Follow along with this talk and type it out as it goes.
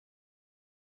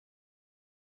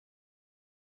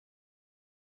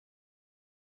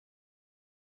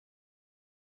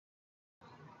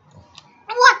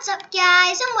What's up,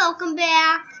 guys, and welcome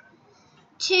back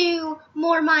to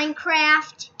more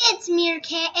Minecraft. It's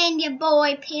Meerkat and your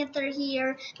boy Panther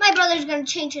here. My brother's gonna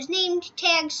change his name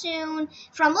tag soon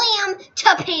from Lamb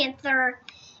to Panther.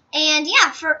 And yeah,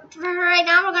 for right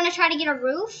now we're gonna try to get a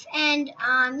roof. And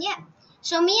yeah.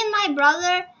 So me and my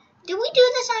brother, did we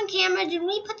do this on camera? Did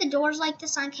we put the doors like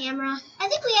this on camera? I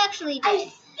think we actually did. I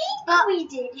think we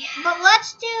did. But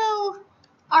let's do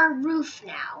our roof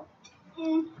now.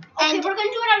 Okay, we're going to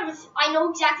do it out of, I know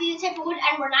exactly the type of wood,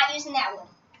 and we're not using that one.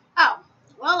 Oh,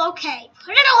 well, okay.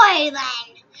 Put it away,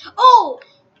 then. Oh,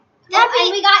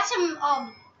 and we got some,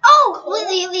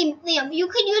 Liam, you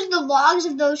could use the logs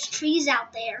of those trees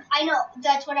out there. I know,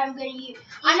 that's what I'm going to use.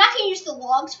 I'm not going to use the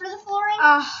logs for the flooring.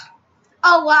 Oh,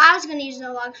 well, I was going to use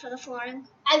the logs for the flooring.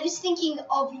 I was thinking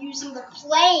of using the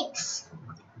planks.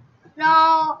 No,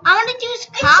 I want to use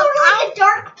It's sort of like a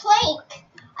dark plank.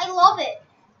 I love it.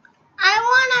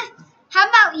 How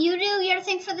about you do your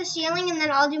thing for the ceiling, and then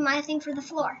I'll do my thing for the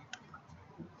floor.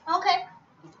 Okay.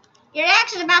 Your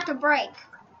axe is about to break.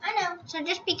 I know. So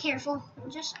just be careful.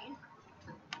 I'm just saying.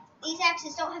 These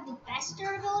axes don't have the best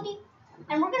durability.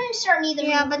 And we're going to start neither.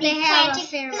 Yeah, but they have a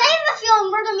fair Because I have a feeling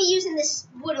we're going to be using this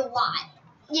wood a lot.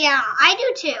 Yeah, I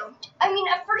do too. I mean,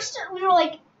 at first we were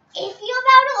like iffy about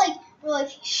it. Like, we're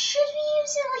like, should we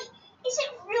use it? Like, is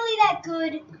it really that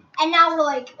good? And now we're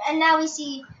like, and now we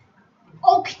see,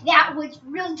 okay, that was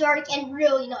real dark and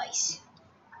really nice.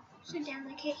 Sit down.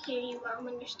 I can't hear you well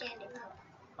when you're standing up.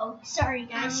 Oh, sorry,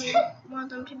 guys. I want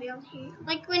them to be able to hear you.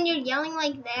 Like when you're yelling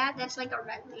like that, that's like a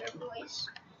regular voice.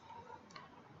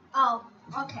 Oh,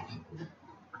 okay.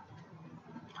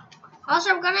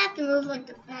 Also, we're gonna have to move like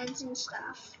the beds and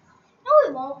stuff. No,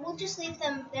 we won't. We'll just leave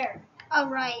them there. Oh,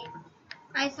 right.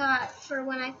 I thought for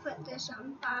when I put this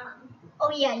on bottom. Oh,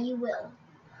 yeah, you will.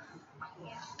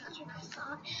 Yeah, that's what I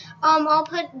thought. I'll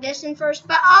put this in first,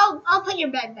 but I'll put your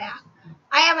bed back.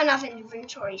 I have enough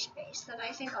inventory space that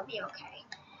I think I'll be okay.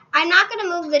 I'm not gonna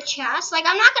move the chest. Like,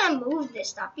 I'm not gonna move this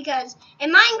stuff because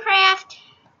in Minecraft,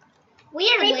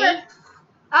 weirdly. Creeper.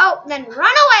 Oh, then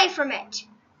run away from it.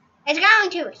 It's going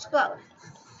to explode.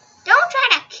 Don't try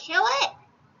to kill it.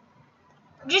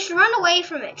 Just run away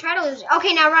from it. Try to lose it.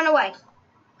 Okay, now run away.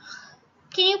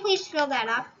 Can you please fill that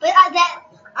up? But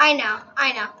I know.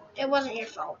 It wasn't your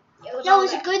fault. It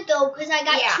was good though, because I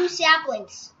got 2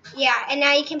 saplings. Yeah, and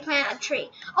now you can plant a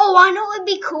tree. Oh, I know what would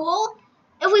be cool?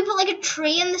 If we put like a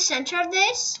tree in the center of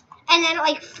this, and then it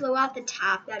like flew out the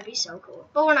top. That'd be so cool.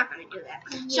 But we're not going to do that.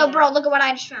 Yeah. So, bro, look at what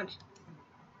I just found.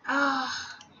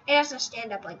 It has to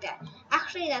stand up like that.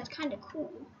 Actually, that's kind of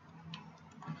cool.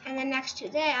 And then next to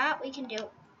that, we can do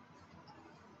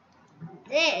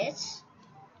this.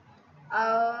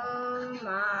 Oh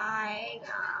my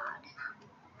god.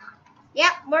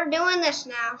 Yep, we're doing this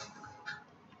now.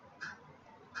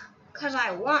 Because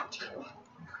I want to.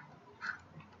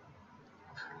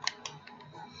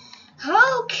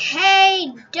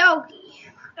 Okay,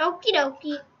 dokie. Okie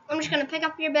dokie. I'm just going to pick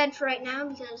up your bed for right now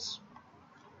because...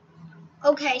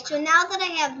 Okay, so now that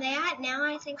I have that, now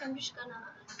I think I'm just going to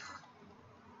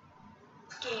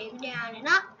dig down and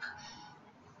up.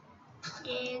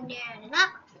 Dig down and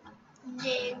up.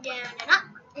 Dig down and up.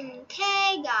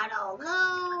 Okay, got all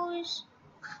those.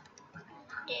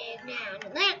 Dig down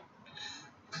and there.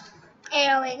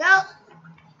 There we go.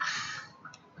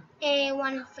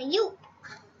 A1 for you.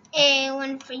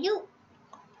 A1 for you.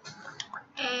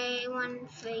 A1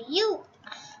 for you.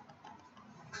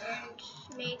 And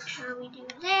make sure we do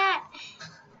that.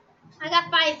 I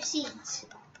got 5 seeds.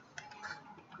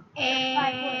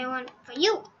 A1 for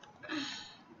you.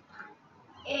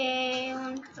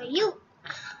 A1 for you.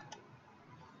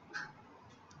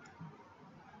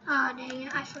 Oh, dang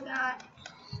it, I forgot.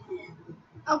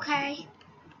 Okay.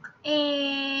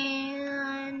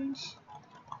 And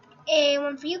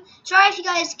A1 for you. Sorry if you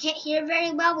guys can't hear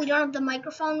very well. We don't have the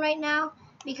microphone right now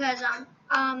because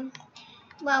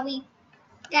well, we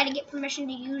got to get permission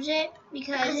to use it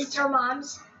because it's our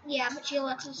mom's. Yeah, but she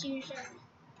lets us use it.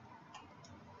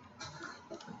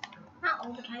 Not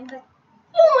all the time, but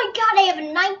oh my god, I have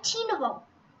 19 of them.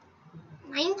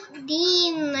 19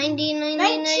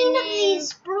 of these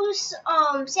spruce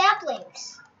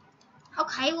saplings.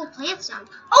 Okay, we'll plant some.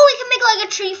 Oh, we can make like a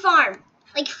tree farm.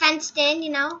 Like fenced in,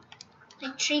 you know?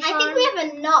 Like tree farm. I think we have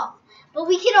enough. But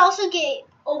we could also get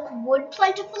oak wood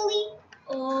plentifully.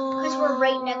 Because we're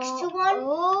right next to one.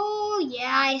 Oh, yeah,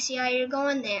 I see how you're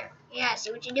going there. Yeah, I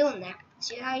see what you're doing there. I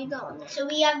see how you're going there. So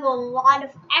we have a lot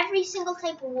of every single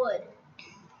type of wood.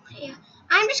 Yeah.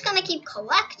 I'm just going to keep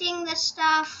collecting this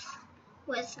stuff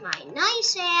with my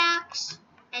nice axe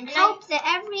and hope that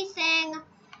everything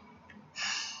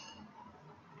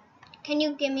Can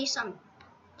you give me some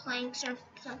planks or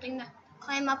something to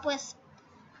climb up with,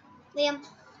 Liam?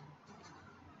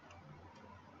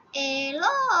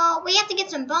 Hello. We have to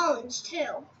get some bones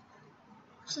too,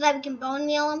 so that we can bone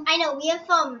meal them. I know. We have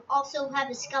also have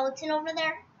a skeleton over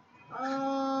there.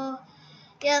 Oh,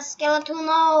 yes,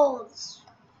 skeletonos.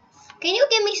 Can you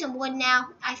give me some wood now?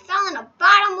 I fell in a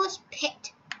bottomless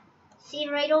pit. See,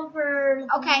 right over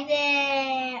Okay.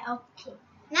 there. Okay.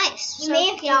 Nice. You may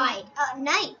have died.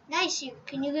 Nice.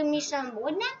 Can you give me some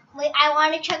wood now? Wait, I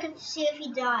want to check and see if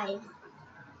he died.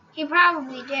 He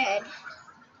probably did.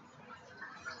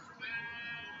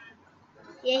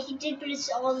 Yeah, he did, but it's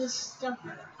all this stuff.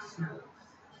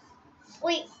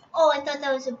 Wait. Oh, I thought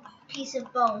that was a piece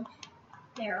of bone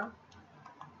marrow.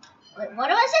 Wait, what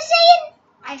was I saying?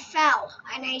 I fell,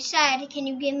 and I said, can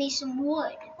you give me some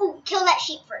wood? Ooh, kill that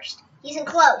sheep first. He's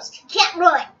enclosed. He can't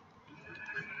run.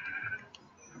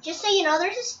 Just so you know,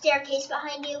 there's a staircase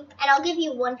behind you, and I'll give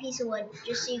you one piece of wood,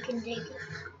 just so you can dig it.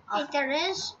 If there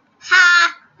is?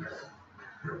 Ha!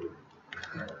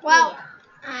 Well, Yeah.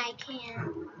 I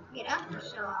can't get up,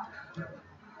 so...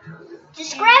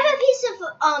 Just grab a piece of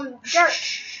dirt.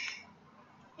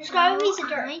 Just grab a piece of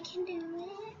dirt. I can do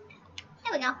it.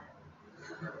 There we go.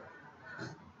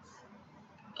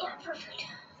 Yeah, perfect.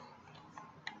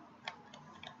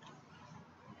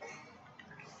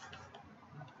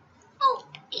 Oh,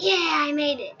 yeah, I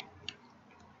made it.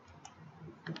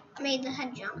 Made the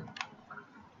head jump.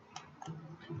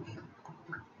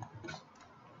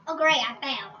 Oh, great, I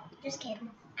fell. Just kidding.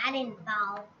 I didn't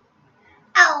fall.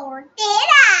 Oh, did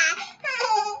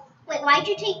I? Wait, why'd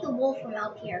you take the wool from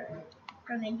out here?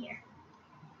 From in here?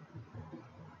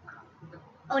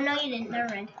 Oh, no, you didn't. Never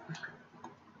mind.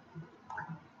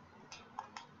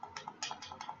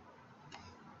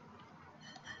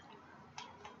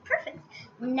 Perfect.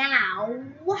 Now,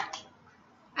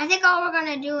 I think all we're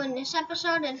going to do in this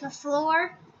episode is the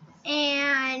floor,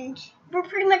 and... we're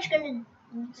pretty much going to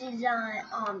design,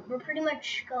 we're pretty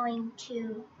much going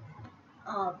to,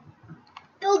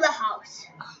 build a house.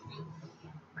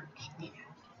 If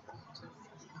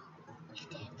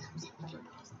Dad comes in, we can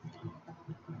pause the video,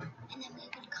 and then we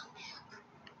can come back.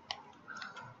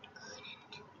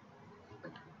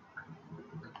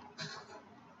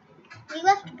 We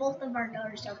left both of our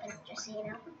doors open, just so you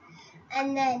know.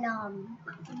 And then,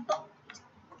 but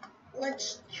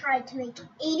let's try to make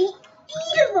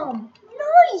 88 of them.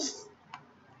 Nice!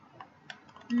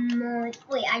 Nice.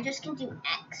 Wait, I just can do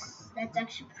X. That's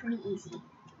actually pretty easy.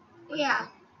 Yeah.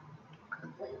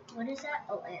 Wait, what is that?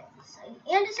 Oh, andesite.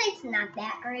 Andesite's not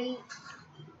that great.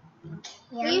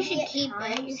 Well, you should keep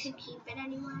it. You should keep it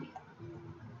anyway.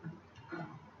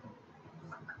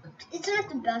 It's not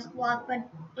the best block, but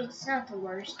it's not the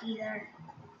worst either.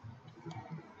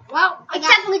 Well, It's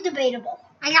definitely debatable.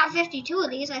 I got 52 of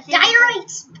these, I think.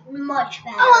 Diorite's much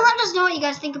better. Oh, and let us know what you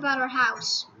guys think about our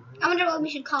house. I wonder what we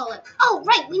should call it. Oh,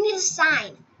 right, we need a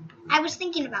sign. I was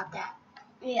thinking about that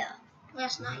Yeah.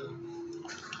 last night.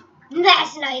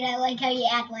 Last night, I like how you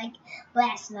act like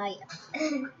last night.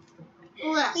 You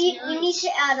need to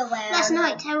add a ladder. Last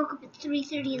night, I woke up at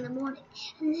 3:30 in the morning,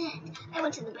 and then I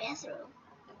went to the bathroom.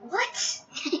 What?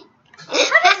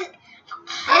 How does it?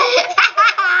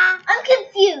 I'm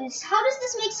confused. How does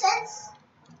this make sense?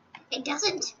 It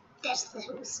doesn't. That's the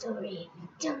whole story.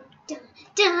 Dun, dun,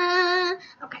 dun.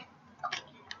 Okay.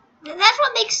 That's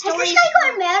what makes stories. Has this guy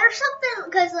gone mad or something?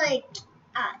 Because, like,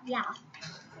 yeah.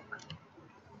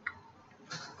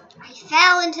 I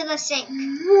fell into the sink.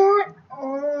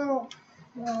 Oh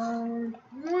no,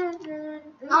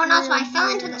 so I fell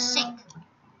into the sink.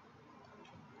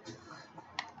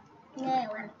 No,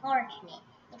 unfortunate.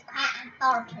 It's quite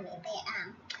unfortunate that,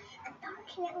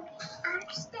 unfortunately, our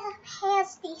stuff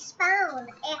has despawned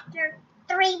after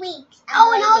 3 weeks.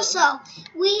 Oh, and also,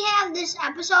 we have this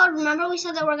episode. Remember we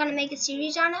said that we're going to make a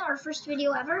series on it, our first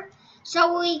video ever?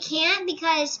 So we can't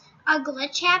because a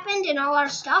glitch happened and all our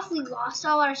stuff, we lost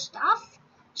all our stuff.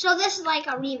 So this is like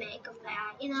a remake of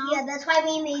that, you know? Yeah, that's why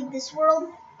we made this world.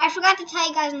 I forgot to tell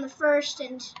you guys in the first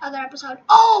and other episode.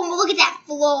 Oh, look at that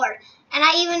floor. And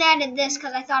I even added this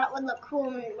because I thought it would look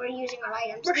cool when we're using our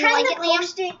items. We're Do you trying like to it, Liam?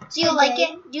 post it. Do you like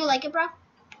it? Do you like it, bro?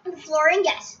 Flooring,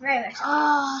 yes, very much so.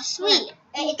 Oh, sweet.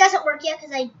 And it doesn't work yet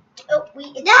because it's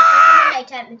becoming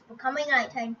nighttime. It's becoming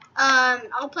nighttime.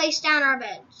 I'll place down our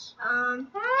beds. It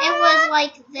was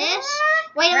like this.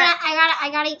 Wait a minute, I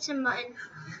gotta eat some mutton.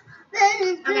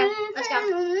 Okay, let's go.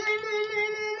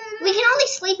 We can only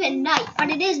sleep at night, but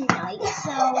it is night, so.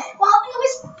 Well, it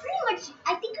was pretty much,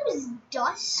 I think it was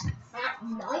dusk at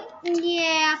night.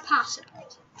 Yeah, possibly.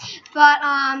 But,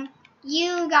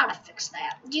 you gotta fix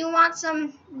that. Do you want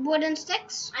some wooden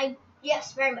sticks? I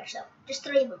Yes, very much so. Just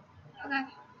 3 of them. Okay.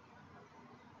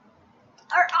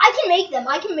 Or I can make them.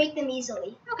 I can make them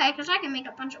easily. Okay, because I can make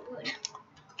a bunch of wood.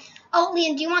 Oh,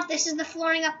 Leon, do you want this as the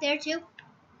flooring up there too?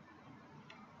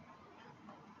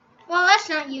 Well, let's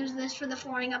not use this for the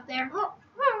flooring up there.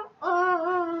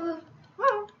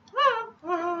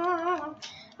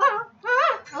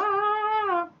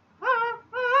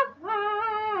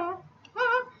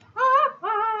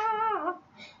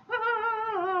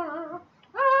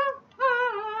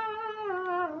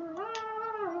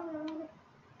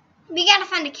 We gotta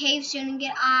find a cave soon and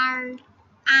get iron.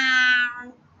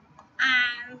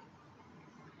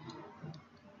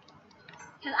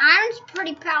 Because iron's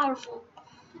pretty powerful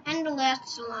and it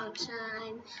lasts a long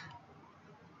time.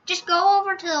 Just go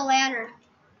over to the ladder.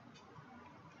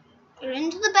 You're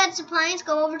into the bed supplies,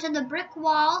 go over to the brick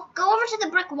wall. Go over to the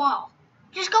brick wall.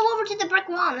 Just go over to the brick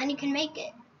wall and then you can make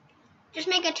it. Just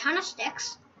make a ton of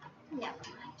sticks. Never mind.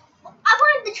 I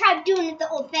wanted to try doing it the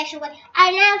old-fashioned way.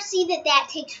 I now see that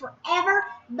takes forever,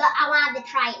 but I wanted to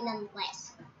try it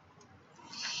nonetheless.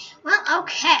 Well,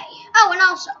 okay. Oh, and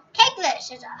also, take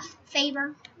this as a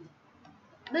favor.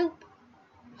 Boop.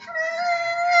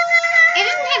 It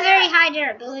doesn't have very high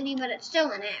durability, but it's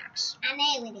still an axe. I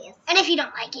know it is. And if you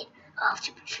don't like it, I'll have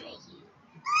to betray you.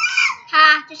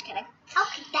 Ha, just kidding. How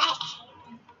could that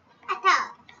happen? I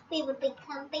thought we would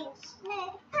become best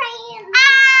friends.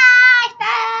 I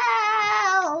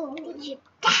fell. Did you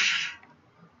die?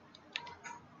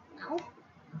 No.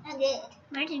 I did.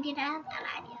 Where did you get that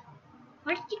idea?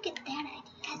 Where did you get that idea?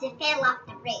 Because it fell off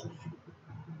the roof.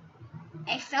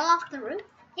 It fell off the roof?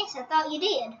 Yes, I thought you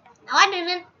did. No, I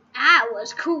didn't. I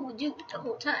was cool with you the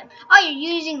whole time. Oh,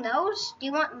 you're using those? Do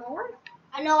you want more?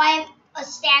 I know I have a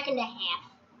stack and a half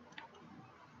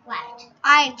left.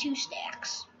 I have 2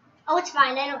 stacks. Oh, it's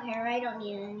fine. I don't care. I don't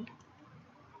need any.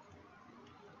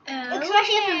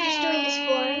 Especially if I'm just doing this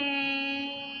flooring.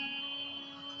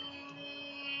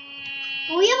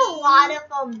 We have a lot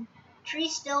of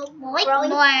trees still growing.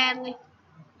 Gladly.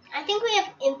 I think we have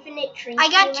infinite trees. I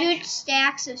got 2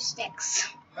 stacks of sticks.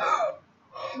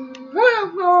 Well,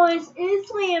 guys,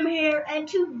 it's Liam here, and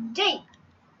today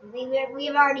we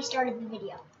have already started the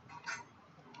video.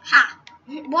 Ha!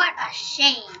 What a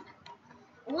shame.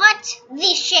 What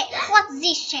the shame? What's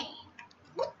the shame?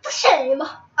 What the shame?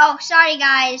 Oh, sorry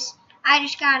guys. I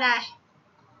just gotta...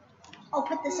 Oh,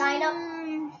 put the sign up?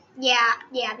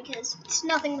 Yeah, because it's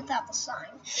nothing without the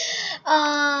sign.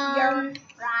 You're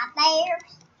right there,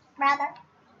 brother.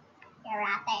 You're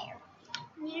right there.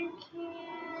 You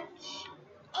can't...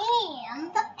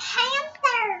 And the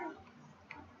panther.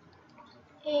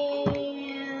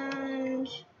 And...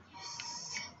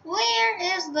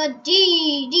 Where is the D?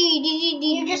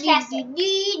 You just guessed it.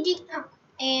 D. Oh.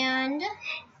 And...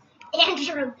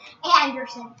 Andrew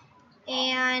Anderson.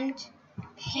 And...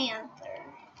 Panther.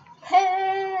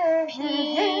 And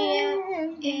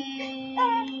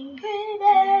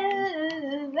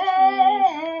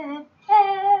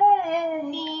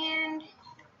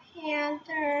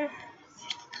Panther.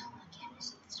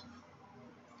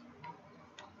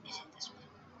 Is it this one?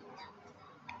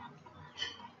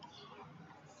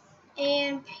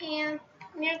 And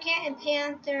Meerkat and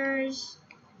Panther's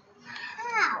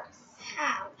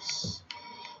house.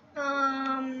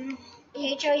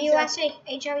 H-O-U-S-A.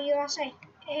 H-O-U-S-A.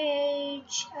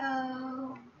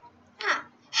 H-O... Ah.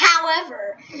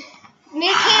 However.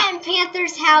 Meerkat and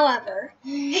Panther's however.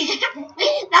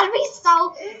 That'll be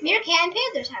so... Meerkat and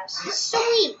Panther's house.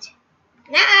 Sweet.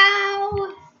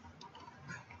 Now...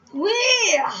 we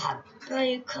have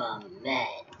become men.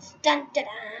 Dun, dun, dun.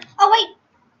 Oh, wait.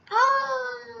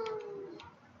 Oh.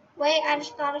 Wait, I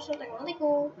just thought of something really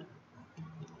cool.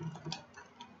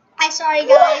 I'm sorry,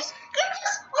 guys.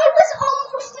 I was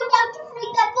almost about to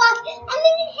break that block, and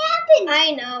then it happened.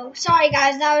 I know. Sorry,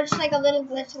 guys. That was just like a little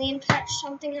glitch. Liam touched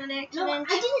something on accident. No, I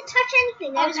didn't touch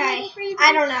anything. I was waiting for you to...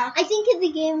 I don't know. I think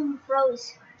the game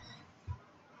froze.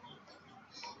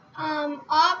 Up.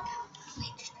 Up.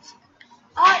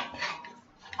 Up.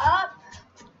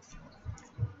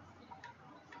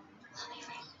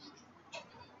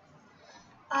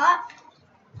 Up.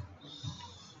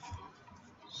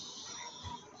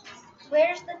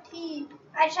 Where's the P?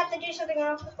 I just have to do something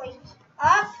real quickly.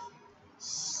 Up.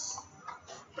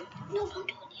 No, don't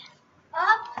do it yet.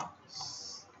 Up.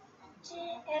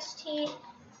 S-T-A-R.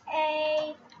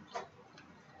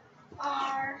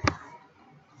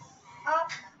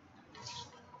 Up.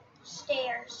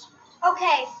 Stairs.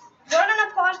 Okay, we're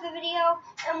gonna pause the video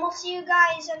and we'll see you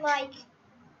guys in like,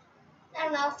 I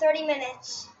don't know, 30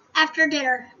 minutes. After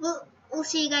dinner. We'll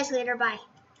see you guys later. Bye.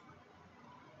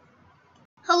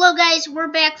 Hello guys, we're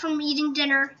back from eating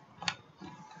dinner.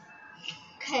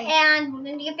 Okay. And we're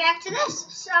going to get back to this.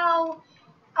 So,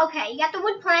 okay, you got the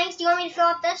wood planks. Do you want me to fill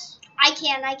out this? I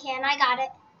can. I got it.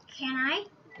 Can I?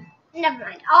 Never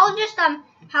mind. I'll just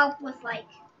help with like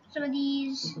some of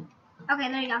these.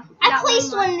 Okay, there you go. I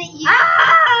placed one that you.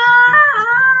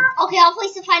 Ah! Okay, I'll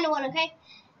place the final one. Okay.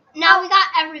 Now we got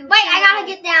everyone. Wait, I gotta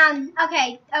get down.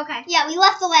 Okay. Yeah, we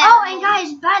left the last. Oh, and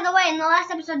guys, by the way, in the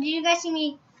last episode, did you guys see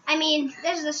me? I mean,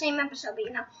 this is the same episode, but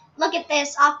you know, look at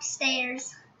this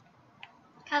upstairs.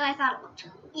 Cause I thought it looked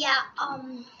cool.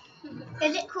 Yeah.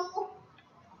 Is it cool?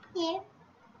 Yeah.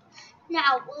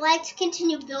 Now let's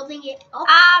continue building it up.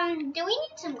 Do we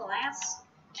need some glass?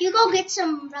 Can you go get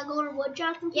some regular wood,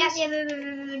 Jonathan? Yes. Why Well, is there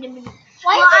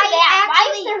I that? Why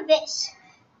actually- is there this?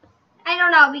 I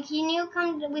don't know, but can you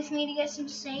come with me to get some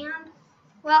sand?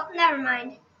 Well, never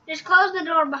mind. Just close the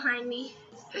door behind me.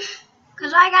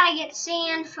 Because I gotta get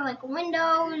sand for, like,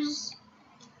 windows.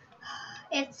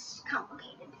 It's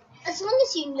complicated. As long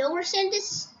as you know where sand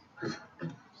is.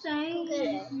 Say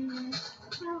Good.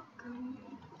 welcome.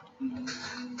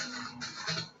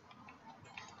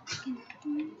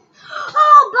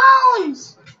 Oh,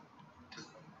 bones!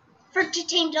 For to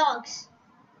tame dogs.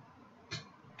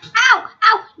 Ow!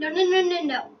 Ow! No.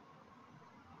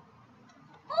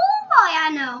 Oh boy, I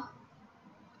know.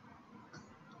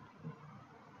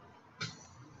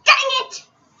 Dang it!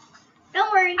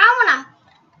 Don't worry. I wanna.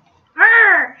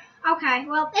 Brr. Okay,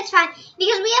 well, it's fine. Because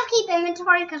we have to keep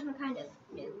inventory because we're kind of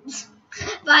noobs.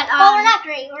 But, Well, we're not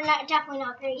great. We're not definitely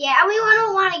not great. Yeah, we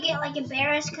don't want to get, like,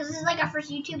 embarrassed because this is, like, our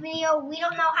first YouTube video. We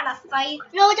don't know how to fight.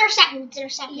 No, it's our second. It's our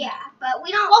second. Yeah, but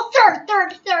we don't. Well, third.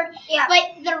 Yeah.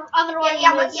 But the other one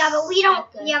Yeah, was but we don't.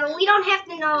 not good. Yeah, but we don't have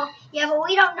to know. Yeah, but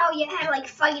we don't know yet how to like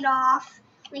fight off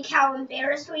like how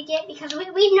embarrassed we get because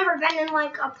we've never been in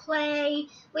like a play.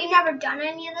 We've never done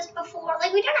any of this before.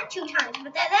 Like we've done it 2 times,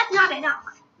 but that's not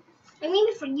enough. Like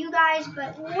maybe for you guys,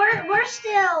 but we're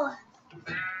still.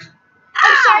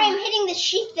 I'm sorry, I'm hitting the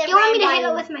sheep that Do you want me to ran hit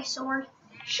by it with my sword?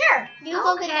 Sure. You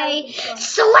go get that Okay. with your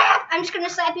sword. Slap! I'm just gonna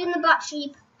slap you in the butt,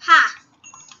 sheep. Ha!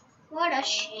 What a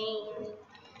shame.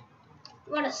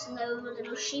 What a slow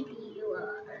little sheepy you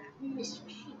are, Mr.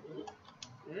 Sheepy.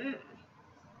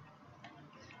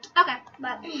 Okay,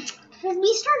 but Can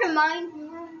we start a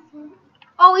mine?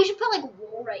 oh, we should put like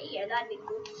wool right here. That'd be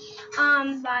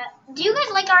cool. But do you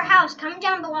guys like our house? Comment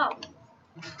down below.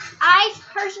 I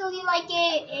personally like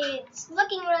it. It's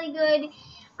looking really good.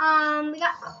 We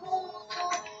got coal,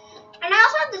 and I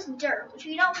also have this dirt, which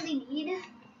we don't really need.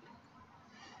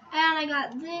 And I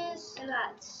got this. I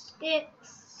got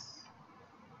sticks.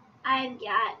 I've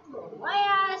got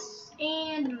glass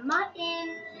and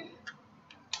mutton.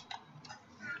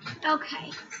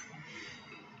 Okay.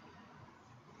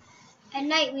 At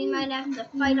night, we might have to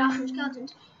fight off some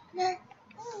skeletons. We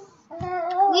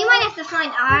might have to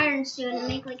find iron soon and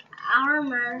make like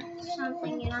armor or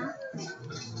something, you know?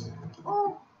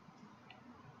 Oh.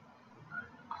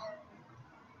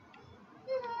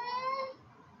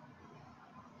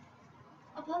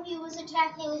 A puppy was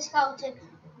attacking a skeleton.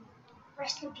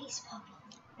 Rest in peace, puppy.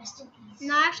 Rest in peace.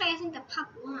 No, actually, I think the pup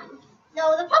won.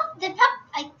 No, the pup.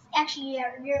 Actually,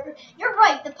 you're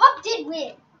right. The pup did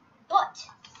win, but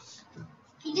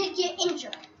he did get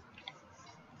injured.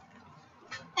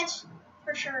 That's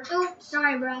for sure. Oh,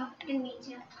 sorry, bro. Didn't mean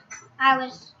to. I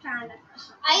was trying to.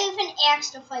 I have an axe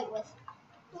to fight with.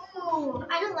 Ooh,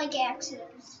 I don't like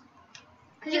axes.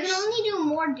 Because you can only do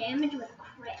more damage with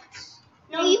crits.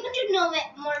 No, you can do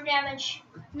more damage.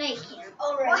 No, you can't.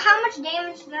 Oh, right. Well, how much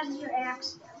damage does your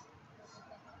axe do?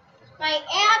 My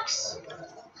axe.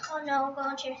 Oh no, go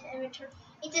into your inventory.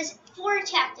 It does 4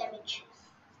 attack damage.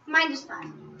 Mine does 5.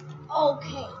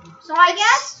 Okay. So I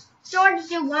guess swords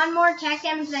do 1 more attack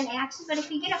damage than axes, but if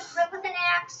you get a crit with an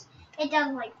axe, it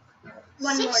does like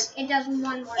 1 more. 6. It does 1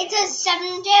 more. It does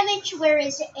 7 damage,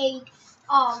 whereas a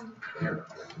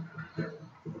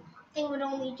thing would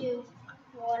only do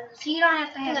 1. So you don't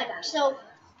have to have Good. that. So,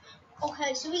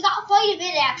 okay, so we got quite a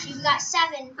bit actually. We got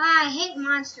 7. I hate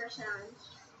monster sounds.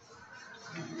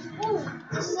 Ooh,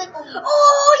 this is like a.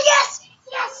 Oh yes,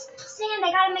 yes, sand.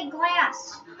 I gotta make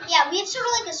glass. Yeah, we have sort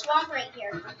of like a swamp right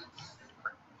here.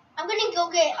 I'm gonna go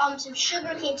get some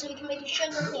sugar cane so we can make a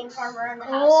sugar cane farmer in the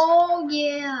house. Oh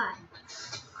yeah.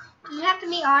 Does it have to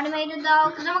be automated though?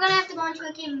 Because I'm gonna have to go into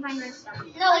a cave and find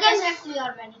redstone. No, it doesn't have to be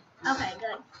automated. Okay,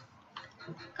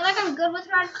 good. Cause like I'm good with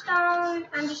redstone.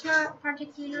 I'm just not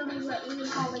particularly what you would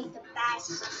call like the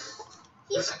best.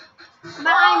 But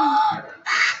I'm.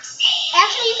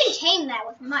 Actually, you can tame that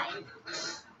with mutton.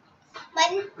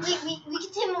 Mutton? We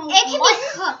can tame them with It can mutton?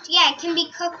 be cooked. Yeah, it can be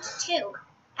cooked too.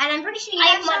 And I'm pretty sure you I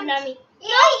have have mutton some. on me. Yeah,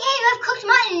 you have cooked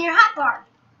mutton in your hot bar.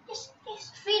 Just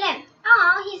feed him.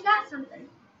 Oh, he's got something.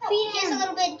 He has a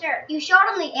little bit of dirt. You showed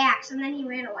him the axe, and then he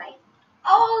ran away.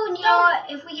 Oh, and you know what?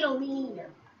 If we get a lead.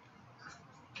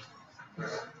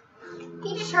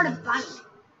 He just heard a bunny.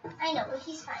 I know, but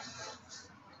he's fine.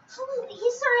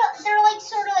 He's they're like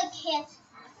sort of like cats.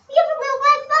 We have a little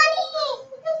white bunny.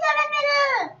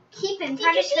 Keep him. Did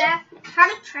Try you to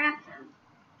trap him.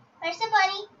 Where's the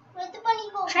bunny? Where's the bunny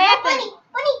go? Trap bunny, him.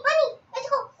 bunny. Let's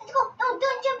go.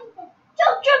 Don't jump.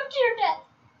 Don't jump to your death.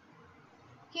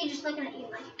 He's just looking at you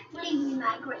like, leave me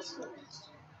my gracefulness.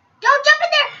 Don't jump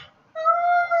in there.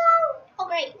 Oh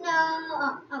great.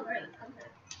 No. Oh, great.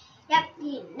 Yep,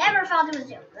 he never fell to his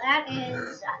doom. That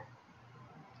is.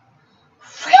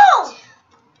 No!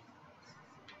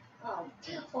 Oh,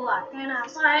 what can I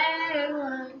say?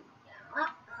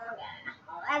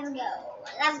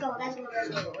 Let's go.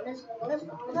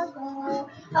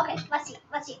 Okay, let's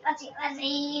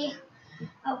see.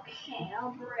 Okay,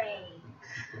 I'll break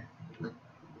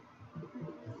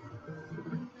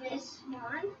this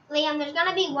one. Liam, there's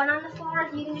gonna be one on the floor.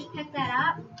 If you can just pick that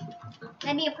up,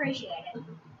 that'd be appreciated.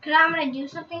 Cause I'm gonna do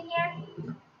something here.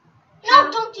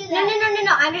 No, don't do that.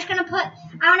 No. I'm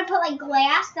gonna put like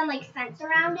glass, then like fence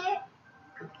around it.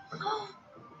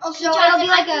 Okay, So Jonathan,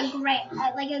 it'll be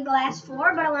like a glass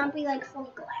floor, but it won't be like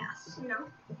fully glass, you know.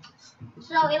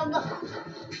 So it'll look.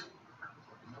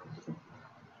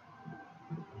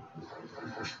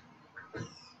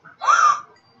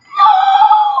 No!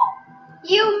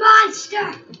 You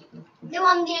monster! The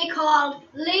one they called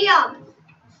Liam.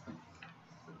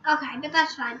 Okay, but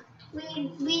that's fine. We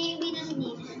doesn't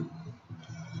need him.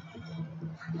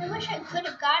 I wish I could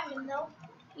have gotten him though.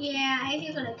 Yeah, if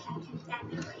you could have kept him, that'd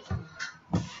be great.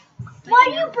 Why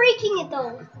are you breaking it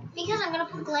though? Because I'm gonna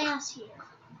put glass here.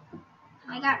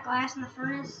 I got glass in the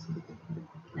furnace.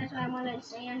 That's why I wanted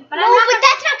sand. But No, but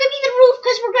that's not gonna be the roof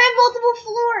because we're gonna have multiple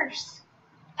floors.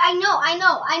 I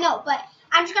know. But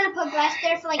I'm just gonna put glass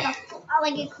there for like a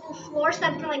cool floor so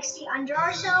that we can like see under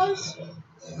ourselves.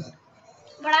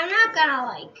 But I'm not gonna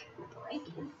like break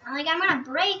it. I'm gonna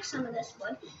break some of this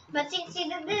wood. But see, this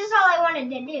is all I wanted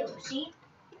to do. See,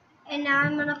 and now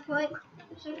I'm gonna put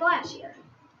some glass here.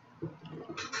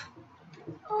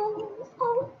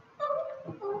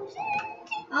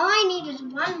 All I need is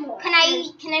one more. Can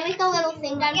I make a little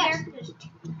thing down here?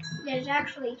 There's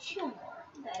actually two more.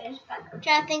 That is better.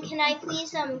 Jonathan, can I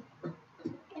please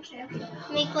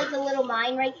make like a little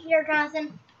mine right here,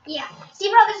 Jonathan? Yeah. See,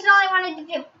 bro, this is all I wanted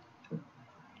to do.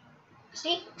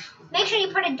 See? Make sure you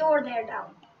put a door there, though.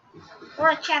 Or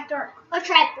a trap door. A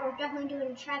trap door. Definitely do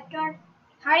it a trap door.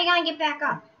 How are you gonna get back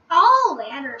up? Oh,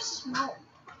 there's smoke.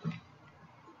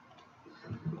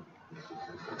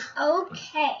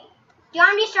 Okay. Do you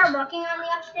want me to start working on the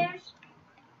upstairs?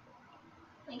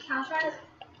 Like house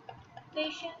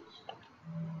renovations?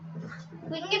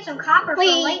 We can get some copper for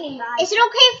lightning guys. Is it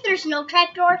okay if there's no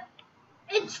trap door?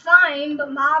 It's fine,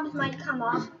 but mobs might come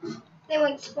up. They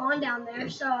might spawn down there,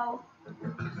 so.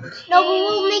 No, but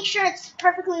we'll make sure it's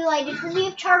perfectly lighted because we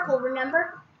have charcoal,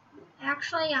 remember?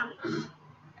 Actually,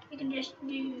 we can just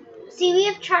do. See, we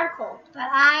have charcoal. But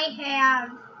I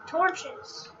have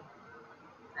torches.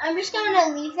 I'm just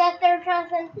gonna leave that there,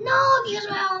 Jonathan. No, because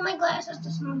I have all my glasses to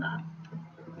smoke up.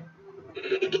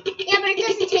 Yeah, but it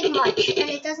doesn't take much, and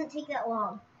it doesn't take that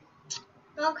long.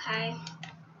 Okay.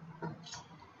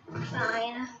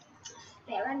 Fine.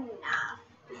 Fair enough.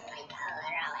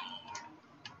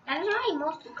 That is my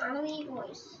most girly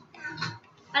voice.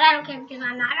 But I don't care because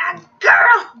I'm not a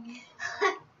girl!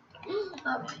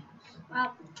 Okay.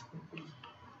 Well.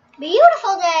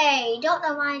 Beautiful day! Don't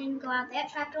know why I didn't go out that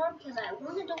trap door because I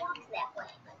wanted to walk that way.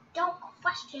 But don't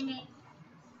question it.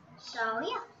 So,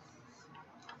 yeah.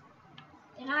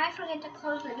 Did I forget to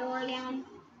close the door again?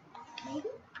 Maybe?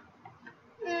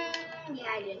 Yeah,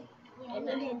 I did. Yeah, you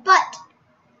did. But,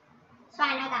 it's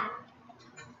fine, I got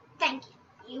it. Thank you.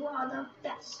 You are the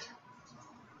best.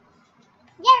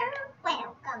 you're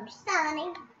welcome,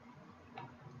 Sonny.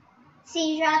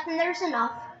 See, Jonathan, there's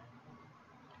enough.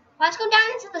 Let's go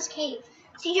down into this cave.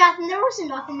 See, Jonathan, there was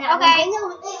enough in that Okay.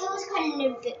 one. It was kind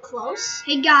of a bit close.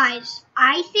 Hey, guys,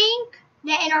 I think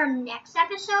that in our next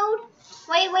episode...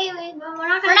 Wait. We're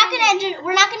not gonna end it.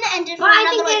 We're not gonna end it for Well, I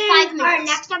another think like that 5 in minutes. our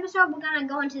next episode, we're gonna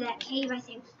go into that cave, I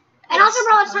think. And Yes. also,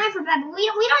 bro, it's time for bed. But we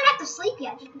don't have to sleep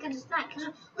yet just because it's night.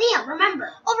 Because Liam,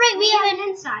 remember, Oh, right, we have an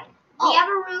inside. Oh. We have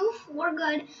a roof. We're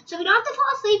good. So we don't have to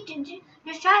fall asleep.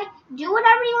 Just try do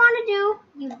whatever you want to do.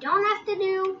 You don't have to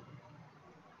do.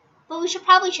 But we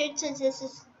probably should since this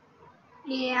is.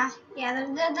 Yeah.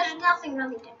 There's nothing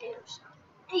really to do. So.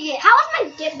 Yeah. How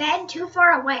is my bed too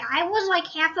far away? I was like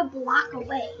half a block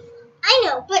away. I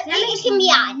know, but That makes it can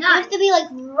be odd. none. You have to be like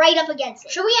right up against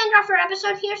it. Should we end off our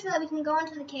episode here so that we can go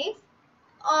into the cave?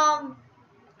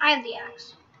 I have the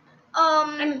axe.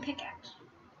 I'm a pickaxe.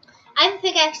 I have a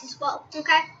pickaxe as well.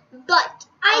 Okay. But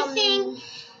I think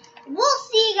we'll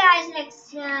see you guys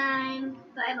next time.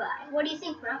 Bye bye. What do you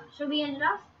think, bro? Should we end it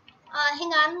off? hang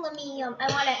on, let me I want to end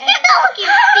Look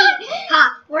at Steve.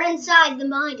 Ha! We're inside the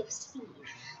mind of Steve.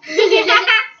 hang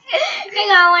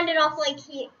on, I want it off like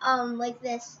like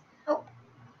this. Oh.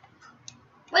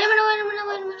 Wait a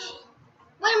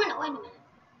minute.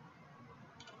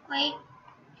 Wait.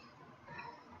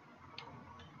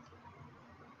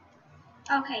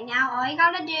 Okay, now all you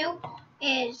gotta do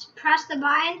is press the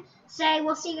button, say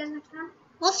we'll see you guys next time.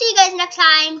 We'll see you guys next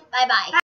time. Bye bye.